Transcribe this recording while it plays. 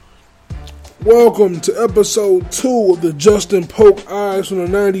Welcome to episode 2 of the Justin Polk Eyes from the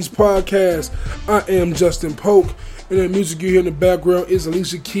 90s podcast. I am Justin Polk, and the music you hear in the background is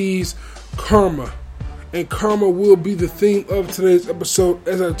Alicia Keys' Karma. And Karma will be the theme of today's episode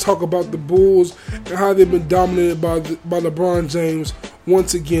as I talk about the Bulls and how they've been dominated by LeBron James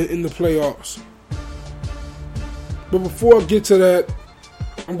once again in the playoffs. But before I get to that,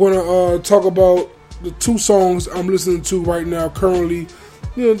 I'm going to talk about the two songs I'm listening to right now currently.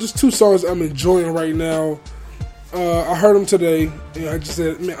 Just two songs I'm enjoying right now. I heard them today, and I just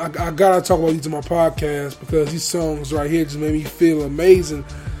said, man, I gotta talk about these on my podcast because these songs right here just made me feel amazing.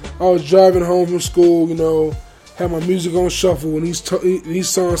 I was driving home from school, had my music on shuffle, and these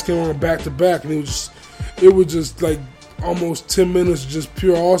songs came on back to back, and it was just like almost 10 minutes of just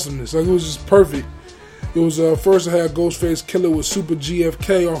pure awesomeness. Like, it was just perfect. It was first I had Ghostface Killah with Super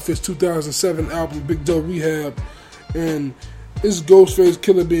GFK off his 2007 album Big Dope Rehab, and it's Ghostface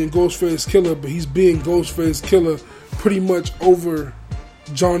Killah being Ghostface Killah, but he's being Ghostface Killah pretty much over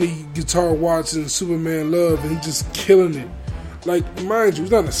Johnny Guitar Watson's Superman Love, and he's just killing it. Like, mind you,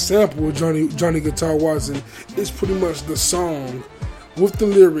 it's not a sample of Johnny Guitar Watson. It's pretty much the song with the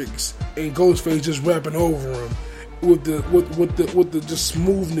lyrics and Ghostface just rapping over him with the just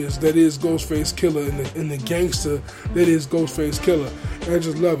smoothness that is Ghostface Killah and the gangster that is Ghostface Killah. And I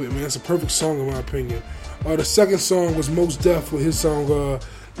just love it, man. It's a perfect song in my opinion. The second song was Mos Def with his song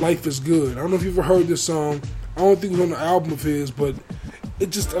Life Is Good. I don't know if you've ever heard this song. I don't think it was on the album of his, but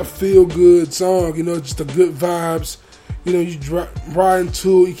it's just a feel-good song, just the good vibes. You ride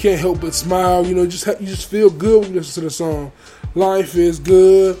into it, you can't help but smile, you just feel good when you listen to the song. Life is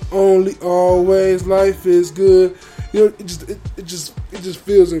good, only always life is good. It just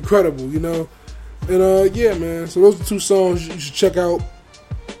feels incredible, And yeah, man. So those are two songs you should check out.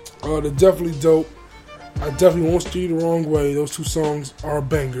 They're definitely dope. I definitely won't steer you the wrong way. Those two songs are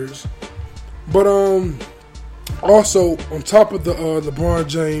bangers. But also on top of the LeBron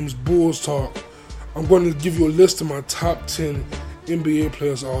James Bulls talk, I'm going to give you a list of my top 10 NBA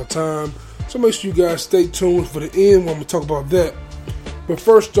players of all time. So make sure you guys stay tuned for the end when I'm going to talk about that. But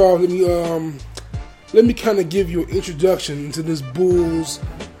first off, let me kind of give you an introduction into this Bulls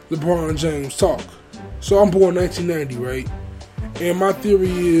LeBron James talk. So I'm born 1990, right? And my theory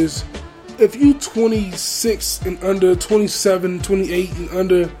is, if you 26 and under, 27, 28 and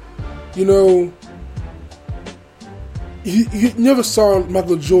under, you never saw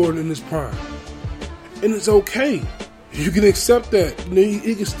Michael Jordan in his prime. And it's okay. You can accept that.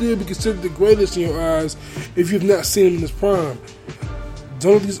 He can still be considered the greatest in your eyes if you've not seen him in his prime.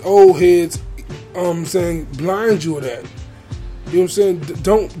 Don't let these old heads blind you with that. You know what I'm saying?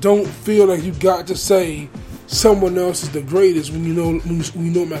 Don't feel like you got to say someone else is the greatest when you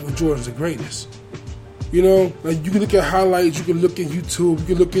know Michael Jordan's the greatest. Like, you can look at highlights, you can look at YouTube, you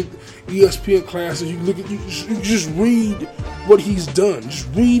can look at ESPN classes, you just read what he's done. Just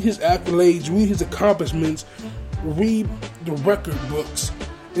read his accolades, read his accomplishments, read the record books,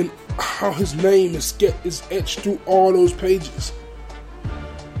 and how his name is etched through all those pages.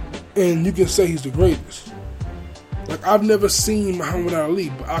 And you can say he's the greatest. Like, I've never seen Muhammad Ali,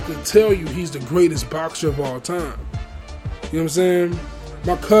 but I can tell you he's the greatest boxer of all time. You know what I'm saying?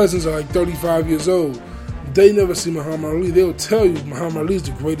 My cousins are like 35 years old. They never see Muhammad Ali. They'll tell you Muhammad Ali is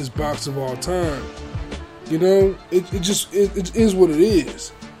the greatest boxer of all time. It is what it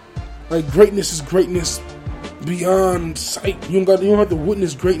is. Like, greatness is greatness beyond sight. You don't have to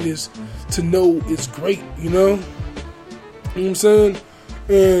witness greatness to know it's great. You know what I'm saying?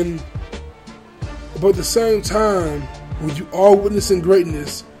 But at the same time, when you are witnessing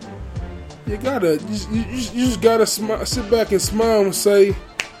greatness, you just gotta sit back and smile and say,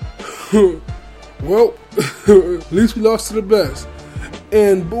 well, at least we lost to the best.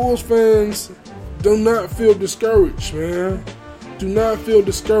 And Bulls fans, do not feel discouraged, man. Do not feel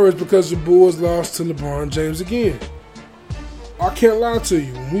discouraged because the Bulls lost to LeBron James again. I can't lie to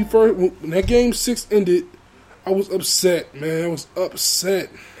you. When that game 6 ended, I was upset, man. I was upset.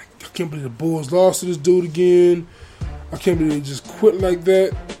 I can't believe the Bulls lost to this dude again. I can't believe they just quit like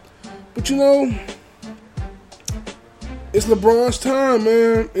that. But it's LeBron's time,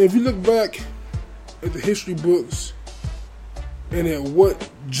 man. And if you look back at the history books and at what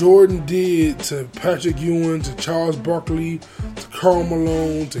Jordan did to Patrick Ewing, to Charles Barkley, to Karl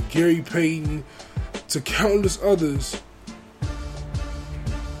Malone, to Gary Payton, to countless others,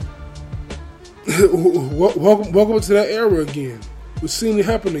 welcome to that era again. We're seeing it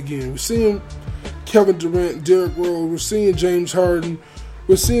happen again. We're seeing Kevin Durant, Derrick Rose. We're seeing James Harden.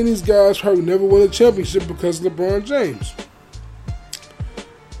 We're seeing these guys probably never win a championship because of LeBron James.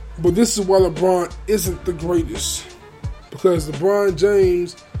 But this is why LeBron isn't the greatest. Because LeBron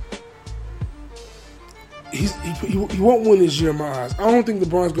James he won't win this year in my eyes. I don't think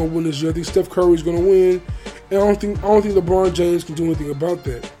LeBron's gonna win this year. I think Steph Curry's gonna win, and I don't think LeBron James can do anything about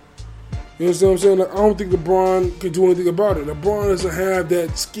that. You understand what I'm saying? Like, I don't think LeBron can do anything about it. LeBron doesn't have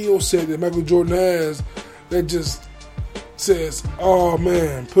that skill set that Michael Jordan has. That just says, "Oh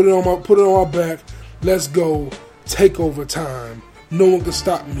man, put it on my back. Let's go. Take over time. No one can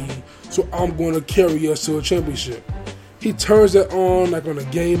stop me. So I'm going to carry us to a championship." He turns that on like on a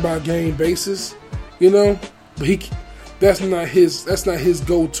game by game basis, you know. But that's not his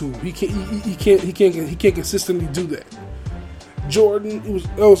go-to. He can't consistently do that. Jordan,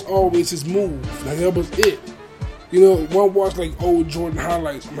 that was always his move. Like that was it. You know, when I watch like old Jordan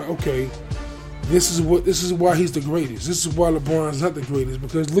highlights, I'm like, okay, this is why he's the greatest. This is why LeBron's not the greatest,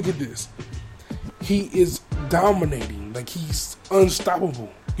 because look at this. He is dominating. Like he's unstoppable,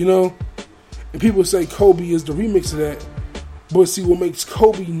 you know? And people say Kobe is the remix of that. But see, what makes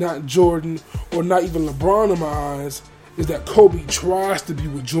Kobe not Jordan or not even LeBron in my eyes is that Kobe tries to be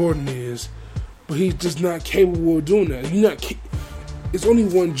what Jordan is, but he's just not capable of doing that. It's only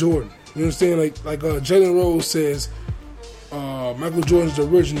one Jordan. You understand? Like Jalen Rose says, Michael Jordan's the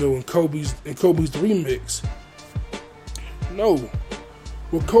original and Kobe's the remix. No.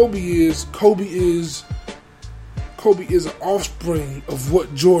 What Kobe is an offspring of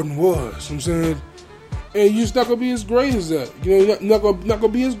what Jordan was. You know what I'm saying? And you're just not gonna be as great as that. You know, you're not gonna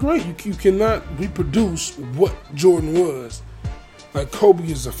be as great. You cannot reproduce what Jordan was. Like Kobe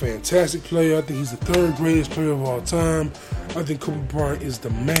is a fantastic player. I think he's the third greatest player of all time. I think Kobe Bryant is the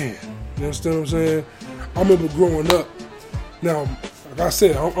man. You understand what I'm saying? I remember growing up. Now, like I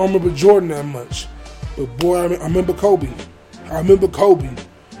said, I don't remember Jordan that much, but boy, I remember Kobe. I remember Kobe. You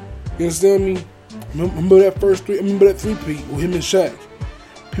understand me? I remember that three-peat with him and Shaq.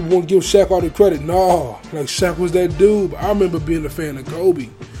 People won't give Shaq all the credit. No, like Shaq was that dude. But I remember being a fan of Kobe.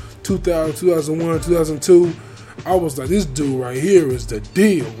 2000, 2001, 2002. I was like, this dude right here is the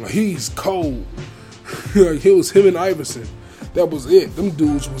deal. Like, he's cold. Like, it was him and Iverson. That was it. Them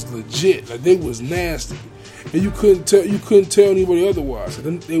dudes was legit. Like, they was nasty. And you couldn't tell anybody otherwise.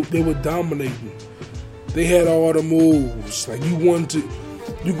 They were dominating. They had all the moves. Like, you go in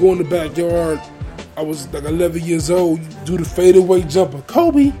the backyard. I was like 11 years old. You do the fadeaway jumper.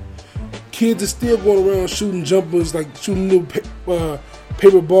 Kobe. Kids are still going around shooting jumpers, like shooting little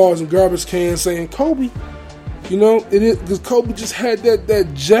paper balls and garbage cans saying Kobe. You know, it is because Kobe just had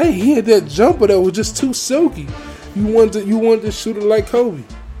that J. He had that jumper that was just too silky. You wanted to shoot it like Kobe.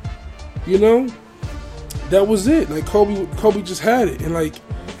 You know, that was it. Like Kobe just had it,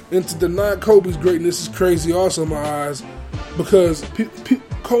 and to deny Kobe's greatness is crazy. Also in my eyes, because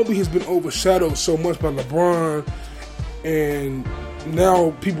Kobe has been overshadowed so much by LeBron, and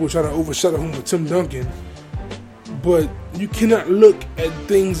now people are trying to overshadow him with Tim Duncan. But you cannot look at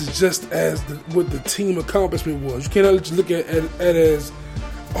things just as what the team accomplishment was. You cannot just look at it as,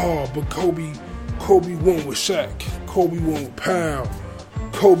 but Kobe won with Shaq. Kobe won with Powell.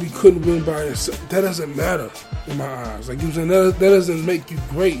 Kobe couldn't win by himself. That doesn't matter in my eyes. Like, you know what I'm saying? That doesn't make you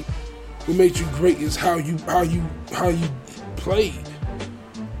great. What makes you great is how you played.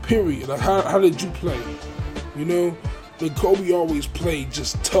 Period. Like, how did you play? You know? Like, Kobe always played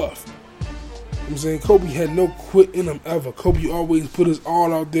just tough. I'm saying Kobe had no quit in him ever. Kobe always put his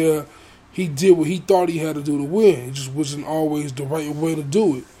all out there. He did what he thought he had to do to win. It just wasn't always the right way to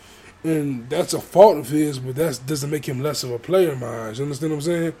do it. And that's a fault of his, but that doesn't make him less of a player in my eyes. You understand what I'm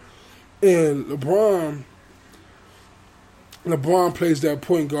saying? And LeBron plays that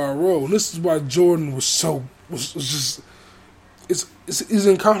point guard role. And this is why Jordan was just it's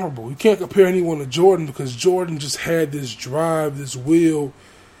incomparable. You can't compare anyone to Jordan because Jordan just had this drive, this will,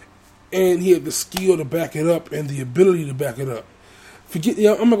 and he had the skill to back it up and the ability to back it up.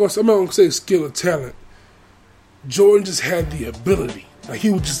 I'm not gonna say skill or talent. Jordan just had the ability. Like, he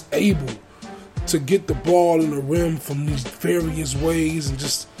was just able to get the ball in the rim from these various ways, and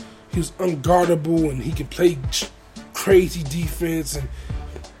just he was unguardable, and he could play crazy defense, and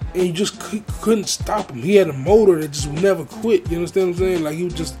you just couldn't stop him. He had a motor that just would never quit. You understand what I'm saying? Like,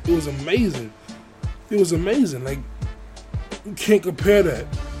 it was amazing. It was amazing. Like, you can't compare that.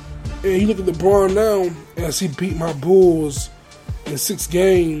 And you look at LeBron now, as he beat my Bulls in 6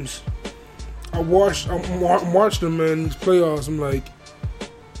 games. I'm watching him, man, in these playoffs. I'm like,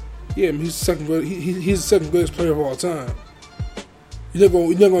 yeah, man, he's the second greatest player of all time. You're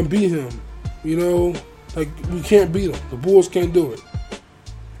not gonna beat him. You know, like, we can't beat him. The Bulls can't do it.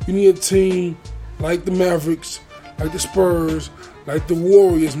 You need a team like the Mavericks, like the Spurs, like the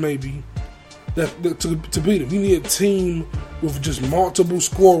Warriors, maybe, to beat him. You need a team with just multiple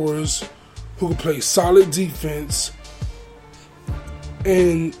scorers who can play solid defense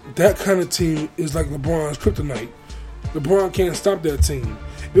And that kind of team is like LeBron's kryptonite. LeBron can't stop that team.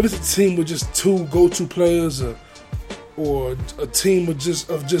 If it's a team with just two go-to players, or a team of just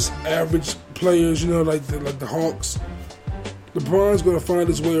average players, like the Hawks, LeBron's gonna find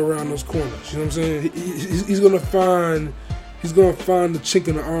his way around those corners. You know what I'm saying? He's gonna find the chink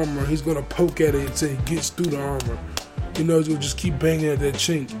in the armor. He's gonna poke at it until he gets through the armor. He's gonna just keep banging at that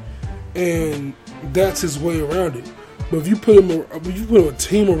chink, and that's his way around it. But if you put a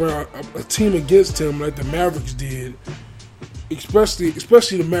team against him like the Mavericks did, especially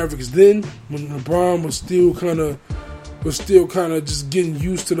the Mavericks then, when LeBron was still kind of just getting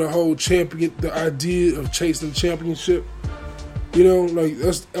used to the whole the idea of chasing the championship.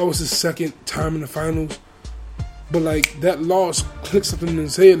 That was his second time in the finals. But that loss clicked something in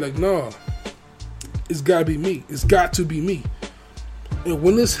his head. Nah, it's gotta be me. It's got to be me. And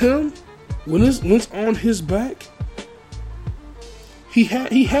when it's him, when it's on his back, he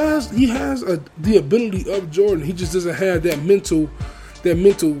has the ability of Jordan. He just doesn't have that mental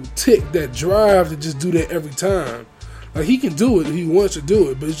tick, that drive to just do that every time. He can do it if he wants to do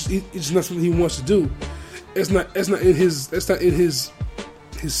it, but it's not something he wants to do. It's not in his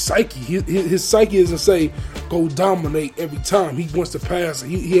psyche. His psyche isn't say go dominate every time. He wants to pass.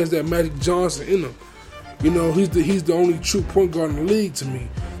 He has that Magic Johnson in him. He's the only true point guard in the league to me.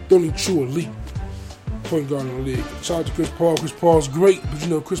 The only true elite point guard in the league. Shout out to Chris Paul. Chris Paul's great,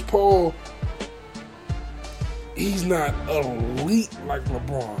 but Chris Paul, he's not elite like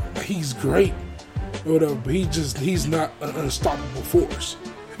LeBron. He's great or whatever, but he's not an unstoppable force.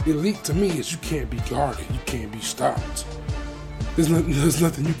 Elite to me is you can't be guarded, you can't be stopped. There's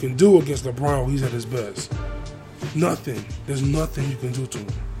nothing you can do against LeBron when he's at his best. Nothing. There's nothing you can do to him.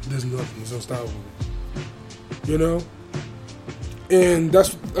 There's nothing. He's unstoppable. And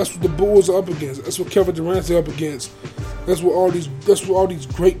that's what the Bulls are up against. That's what Kevin Durant's up against. That's what all these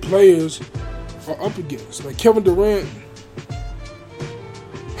great players are up against. Kevin Durant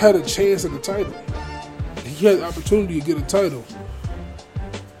had a chance at the title. He had the opportunity to get a title.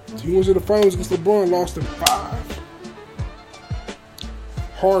 He went to the finals against LeBron, lost in 5.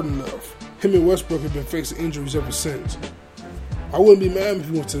 Hard enough. Him and Westbrook have been facing injuries ever since. I wouldn't be mad if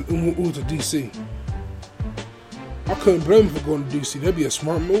he went to DC. I couldn't blame him for going to DC. That'd be a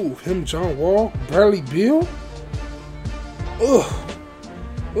smart move. Him, John Wall, Bradley Beal.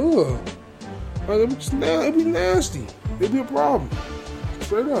 It'd be nasty. It'd be a problem.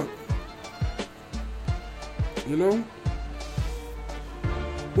 Straight up.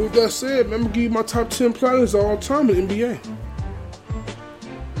 With that said, let me give you my top 10 players of all time in the NBA.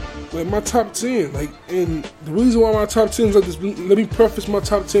 My top 10. And the reason why my top 10 is like this, let me preface my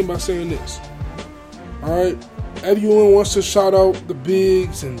top 10 by saying this. Alright? Everyone wants to shout out the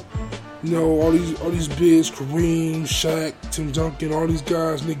bigs and, all these bigs, Kareem, Shaq, Tim Duncan, all these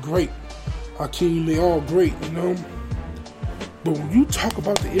guys, and they're great. Hakeem, they all great, But when you talk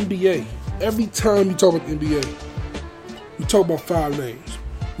about the NBA, every time you talk about the NBA, we talk about 5 names.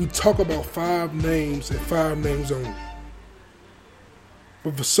 We talk about 5 names and 5 names only.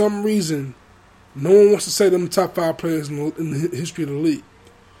 But for some reason, no one wants to say them the top 5 players in the history of the league,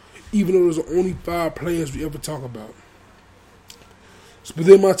 even though there's only 5 players we ever talk about. But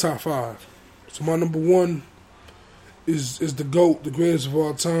they're my top 5. So my number 1 is the GOAT, the greatest of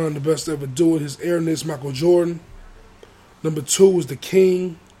all time, the best to ever do it, his airness, Michael Jordan. Number 2 is the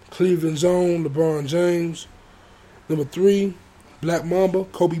King, Cleveland's own, LeBron James. Number 3, Black Mamba,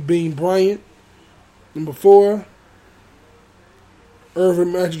 Kobe Bean Bryant. Number 4,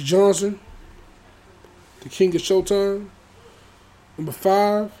 Irvin Magic Johnson, the King of Showtime. Number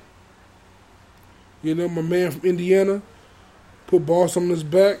 5, my man from Indiana, put balls on his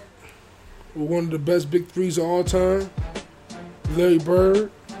back with one of the best big threes of all time, Larry Bird.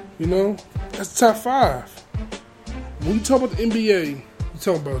 That's the top 5. When you talk about the NBA, you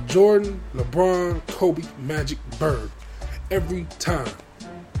talk about Jordan, LeBron, Kobe, Magic, Bird. Every time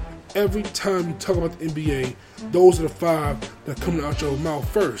you talk about the NBA, those are the 5 that come out your mouth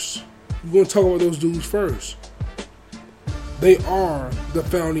first. You're going to talk about those dudes first. They are the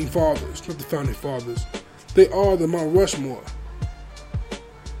founding fathers, not the founding fathers. They are the Mount Rushmore.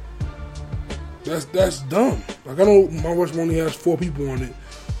 That's dumb. I know Mount Rushmore only has 4 people on it,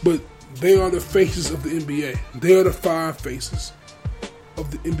 but they are the faces of the NBA. They are the 5 faces of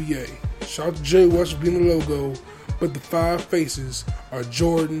the NBA. Shout out to Jay West for being the logo, but the 5 faces are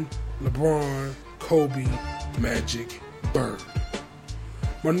Jordan, LeBron, Kobe, Magic, Bird.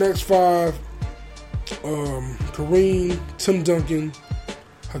 My next 5, Kareem, Tim Duncan,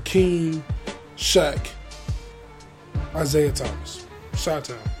 Hakeem, Shaq, Isaiah Thomas. Shot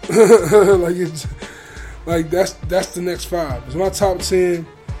town. Like that's the next 5. It's my top 10.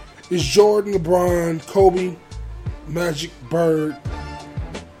 It's Jordan, LeBron, Kobe, Magic, Bird,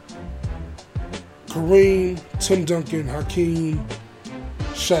 Kareem, Tim Duncan, Hakeem,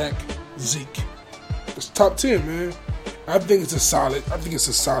 Shaq, Zeke. It's top 10, man. I think it's a solid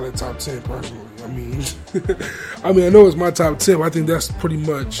top 10 personally. I mean, I know it's my top 10, but I think that's pretty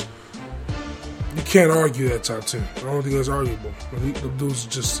much, you can't argue that top 10. I don't think that's arguable. The dudes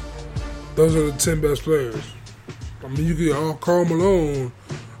just, those are the 10 best players. I mean, you get Karl Malone,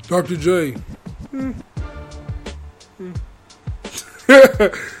 Dr. J.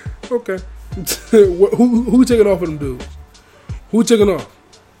 Okay. Who taking off of them dudes? Who taking off?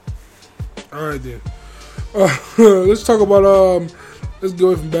 All right then. Let's talk about let's go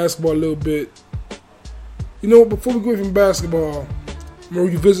away from basketball a little bit. You know, before we go away from basketball, I'm gonna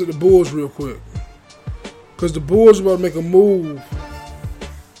revisit the Bulls real quick, because the Bulls are about to make a move.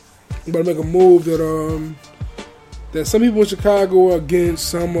 That some people in Chicago are against,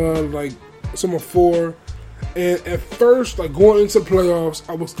 some are for. And at first, like going into the playoffs,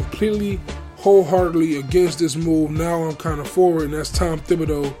 I was completely, wholeheartedly against this move. Now I'm kind of for it, and that's Tom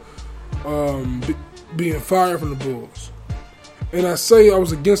Thibodeau being fired from the Bulls. And I say I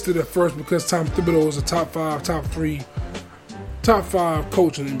was against it at first because Tom Thibodeau was a top 5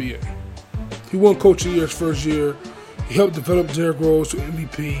 coach in the NBA. He won Coach of the Year his first year. He helped develop Derrick Rose to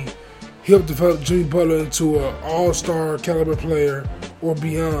MVP. He helped develop Jimmy Butler into an all-star caliber player or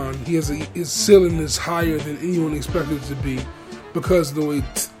beyond. His ceiling is higher than anyone expected it to be because of the way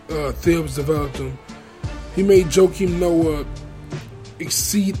Thibs developed him. He made Joakim Noah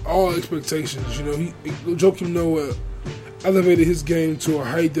exceed all expectations. You know, Joakim Noah elevated his game to a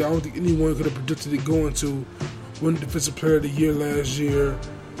height that I don't think anyone could have predicted it going to. Won Defensive Player of the Year last year.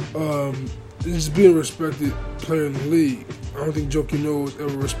 Just being a respected player in the league. I don't think Joakim Noah was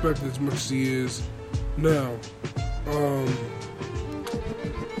ever respected as much as he is now.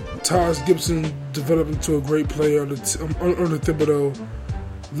 Taj Gibson developed into a great player under Thibodeau.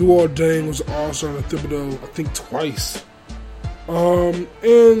 Luol Deng was also under Thibodeau, I think twice.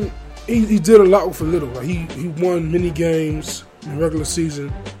 And he did a lot with a little. Like he won many games in the regular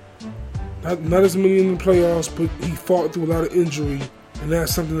season. Not as many in the playoffs, but he fought through a lot of injury, and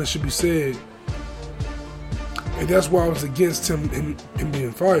that's something that should be said. And that's why I was against him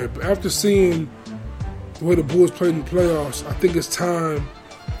being fired. But after seeing the way the Bulls played in the playoffs, I think it's time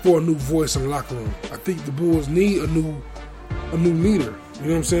for a new voice in the locker room. I think the Bulls need a new leader. You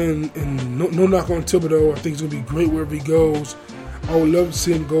know what I'm saying? And no knock on Thibodeau. I think he's gonna be great wherever he goes. I would love to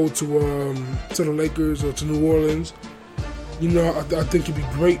see him go to the Lakers or to New Orleans. You know, I think he'd be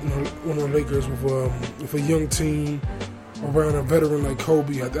great on the Lakers with a young team around a veteran like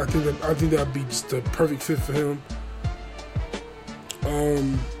Kobe. I think that'd be just the perfect fit for him.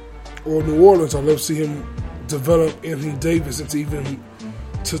 Or New Orleans, I'd love to see him develop Anthony Davis into even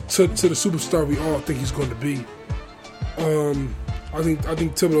to the superstar we all think he's going to be. I think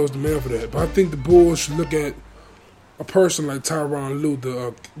Thibodeau's the man for that. But I think the Bulls should look at a person like Tyronn Lue,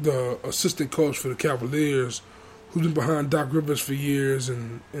 the assistant coach for the Cavaliers, who's been behind Doc Rivers for years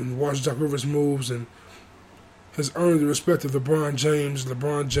and watched Doc Rivers' moves and has earned the respect of LeBron James.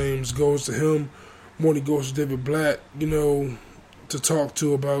 LeBron James goes to him more than he goes to David Blatt, you know, to talk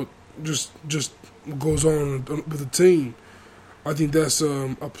to about just what goes on with the team. I think that's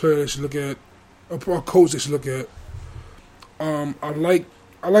a player they should look at, a coach they should look at. I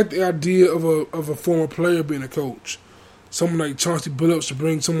like the idea of a former player being a coach. Someone like Chauncey Billups, to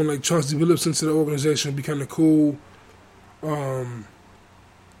bring someone like Chauncey Billups into the organization would be kind of cool.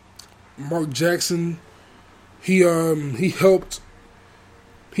 Mark Jackson, he helped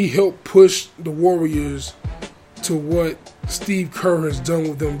push the Warriors to what Steve Kerr has done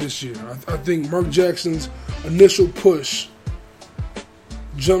with them this year. I think Mark Jackson's initial push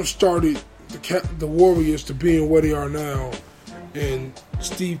jump-started the Warriors to being where they are now, and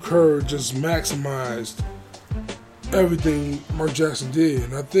Steve Kerr just maximized everything Mark Jackson did.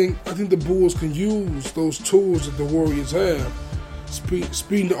 And I think the Bulls can use those tools that the Warriors have,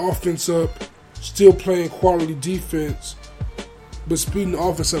 speeding the offense up, still playing quality defense, but speeding the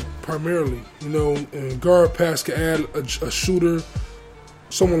offense up primarily. You know, and guard pass can add a shooter,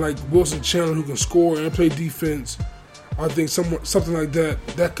 someone like Wilson Chandler who can score and play defense. I think something like that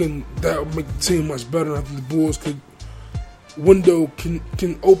would make the team much better. I think the Bulls window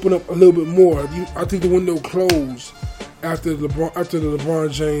can open up a little bit more. I think the window closed after the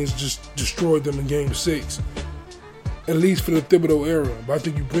LeBron James just destroyed them in Game 6, at least for the Thibodeau era. But I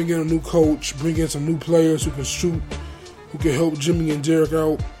think you bring in a new coach, bring in some new players who can shoot, who can help Jimmy and Derrick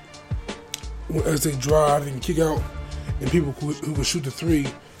out as they drive and kick out, and people who can shoot the three.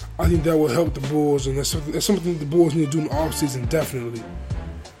 I think that will help the Bulls, and that's something the Bulls need to do in the offseason, definitely.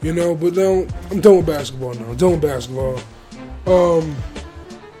 You know, but now I'm done with basketball now. I'm done with basketball.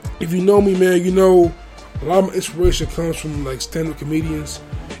 If you know me, man, you know a lot of my inspiration comes from like stand-up comedians.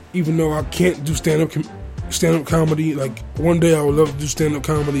 Even though I can't do stand-up comedy, like one day I would love to do stand-up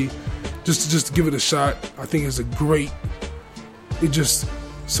comedy, just to give it a shot. I think it's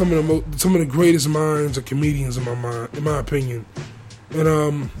some of the greatest minds are comedians in my opinion.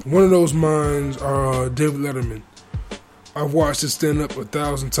 And one of those minds are David Letterman. I've watched his stand-up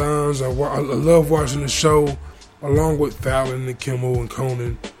 1,000 times. I love watching the show, along with Fallon and Kimmel and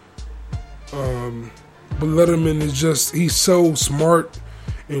Conan. But Letterman he's so smart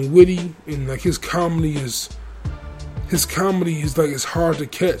and witty, and like his comedy is like it's hard to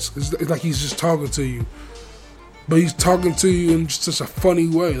catch. It's like he's just talking to you, but he's talking to you in just such a funny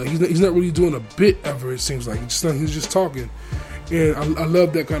way. Like he's not really doing a bit ever. It seems like he's just talking, and I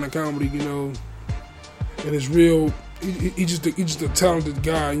love that kind of comedy, you know. And it's real. He's just a talented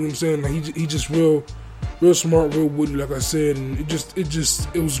guy. You know what I'm saying? Like he just real smart, real witty, like I said. And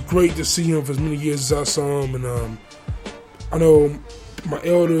it was great to see him for as many years as I saw him. And I know my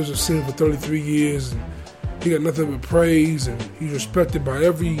elders have seen him for 33 years, and he got nothing but praise, and he's respected by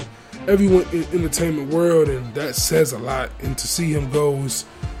everyone in the entertainment world, and that says a lot. And to see him go is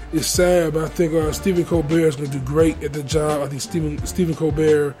sad, but I think Stephen Colbert is going to do great at the job. I think Stephen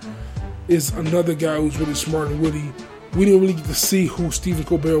Colbert is another guy who's really smart and witty. We didn't really get to see who Stephen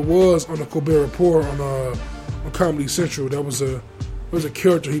Colbert was on the Colbert Report on Comedy Central. That was a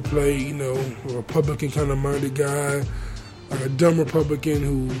character he played, you know, a Republican kind of minded guy, like a dumb Republican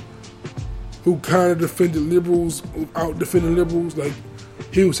who kind of defended liberals, out defending liberals. Like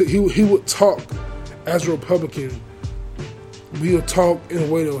he would talk as a Republican. He would talk in a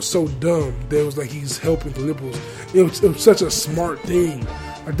way that was so dumb that it was like he's helping the liberals. It was such a smart thing.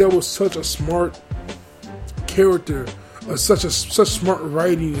 Like that was such a smart character, such smart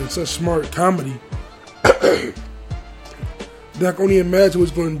writing and such smart comedy that I can only imagine what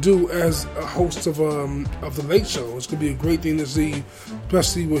he's going to do as a host of the Late Show. It's going to be a great thing to see,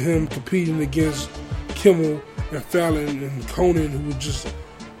 especially with him competing against Kimmel and Fallon and Conan,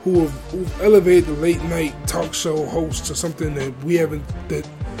 who have elevated the late night talk show host to something that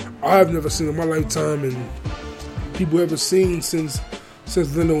I've never seen in my lifetime, and people haven't seen since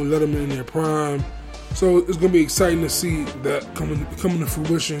Leno and Letterman in their prime. So it's going to be exciting to see that coming to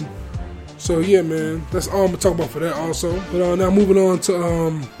fruition. So yeah, man, that's all I'm going to talk about for that also. But now moving on to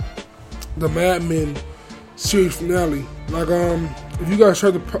the Mad Men series finale. Like, if you guys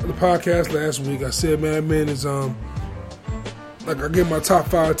heard the podcast last week, I said Mad Men is, like I gave my top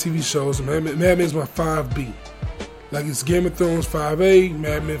 5 TV shows, and Mad Men is my 5B. Like it's Game of Thrones 5A,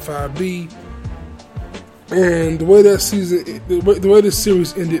 Mad Men 5B. And the way that the way this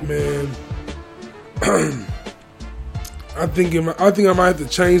series ended, man, I think I might have to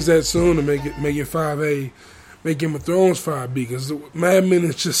change that soon to make it 5A, make Game of Thrones 5B, because Mad Men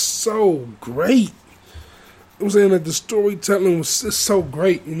is just so great. I'm saying that the storytelling was just so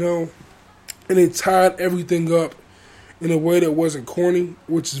great, you know, and it tied everything up in a way that wasn't corny,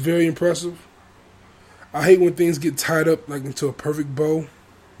 which is very impressive. I hate when things get tied up like into a perfect bow.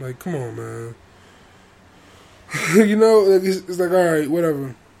 Like, come on, man. You know, like it's like, all right,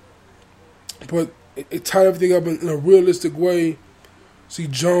 whatever. But it tied everything up in a realistic way. See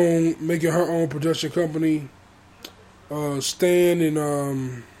Joan making her own production company. Stan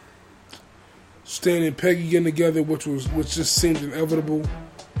and Peggy getting together, which just seemed inevitable.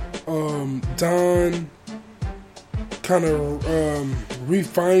 Don kind of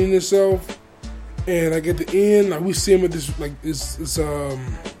refining himself, and like at the end, like we see him at this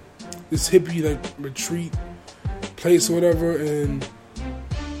hippie like retreat place or whatever,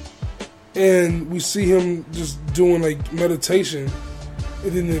 and we see him just doing like meditation,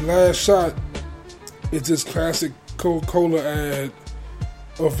 and then the last shot is this classic Coca-Cola ad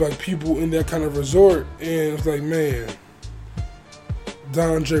of like people in that kind of resort, and it's like, man,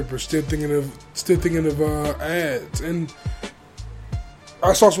 Don Draper still thinking of ads. And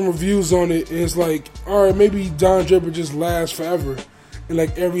I saw some reviews on it, and it's like, all right, maybe Don Draper just lasts forever, and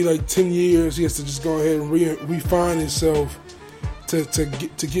like every like 10 years he has to just go ahead and refine himself to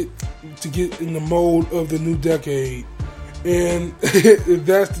get in the mold of the new decade. And if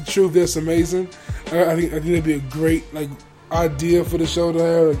that's the truth, that's amazing. I think it'd be a great like idea for the show to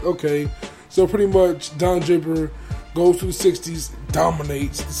have. Like, okay, so pretty much Don Draper goes through the 60s,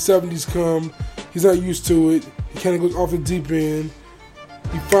 dominates. The 70s come, he's not used to it. He kind of goes off the deep end.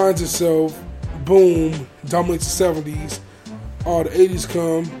 He finds himself, boom, dominates the 70s. The 80s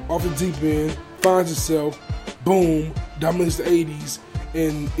come, off the deep end, finds himself, boom, dominates the 80s.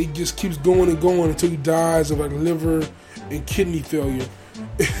 and it just keeps going and going until he dies of like liver and kidney failure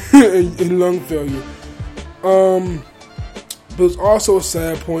and lung failure. But it's also a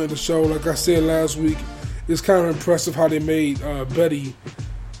sad point of the show. Like I said last week, it's kind of impressive how they made Betty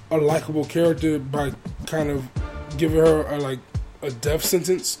a likable character by kind of giving her a death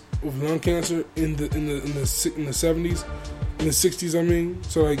sentence with lung cancer in the 70s, in the 60s. I mean,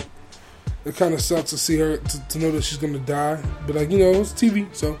 so like it kind of sucks to see her to know that she's gonna die. But like, you know, it's TV,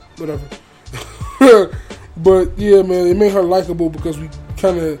 so whatever. But yeah, man, it made her likable because we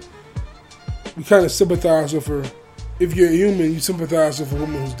kind of sympathize with her. If you're a human, you sympathize with a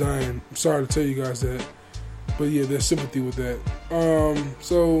woman who's dying. I'm sorry to tell you guys that. But yeah, there's sympathy with that.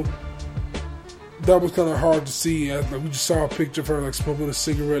 So that was kind of hard to see. Like, we just saw a picture of her like smoking a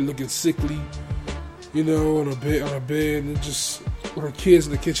cigarette, looking sickly, you know, on a bed, and just with her kids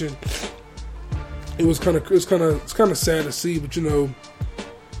in the kitchen. It's kind of sad to see, but you know,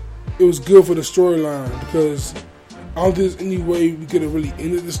 it was good for the storyline because I don't think there's any way we could have really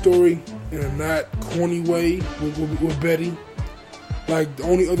ended the story in a not corny way with Betty. Like, the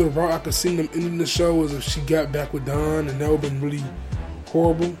only other route I could see them ending the show was if she got back with Don, and that would have been really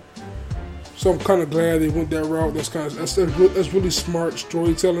horrible. So I'm kind of glad they went that route. That's really smart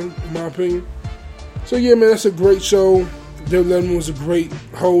storytelling, in my opinion. So yeah, man, that's a great show. David Letterman was a great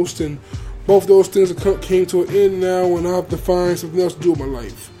host, and both those things came to an end now, and I have to find something else to do with my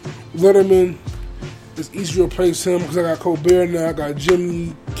life. Letterman, it's easy to replace him because I got Colbert now, I got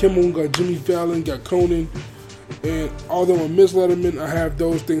Jimmy Kimmel, got Jimmy Fallon, got Conan. And although I miss Letterman, I have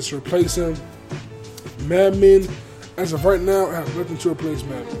those things to replace him. Mad Men, as of right now, I have nothing to replace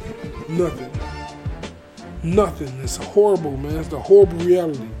Mad Men. Nothing. It's horrible, man. It's the horrible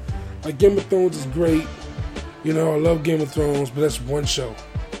reality. Like, Game of Thrones is great. You know, I love Game of Thrones, but that's one show.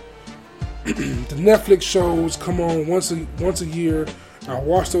 The Netflix shows come on once a year. I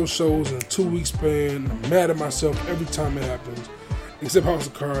watch those shows in a 2-week span. I'm mad at myself every time it happens. Except House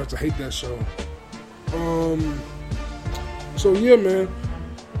of Cards. I hate that show. So yeah, man,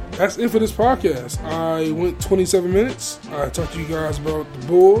 that's it for this podcast. I went 27 minutes. I talked to you guys about the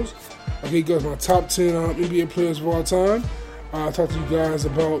Bulls. I gave you guys my top 10 NBA players of all time. I talked to you guys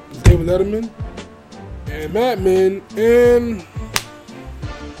about David Letterman and Mad Men, and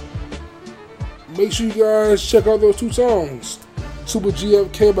make sure you guys check out those 2 songs, Super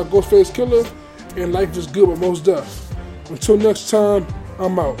GFK by Ghostface Killer and Life is Good by Mos Def. Until next time,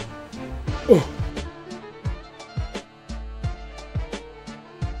 I'm out.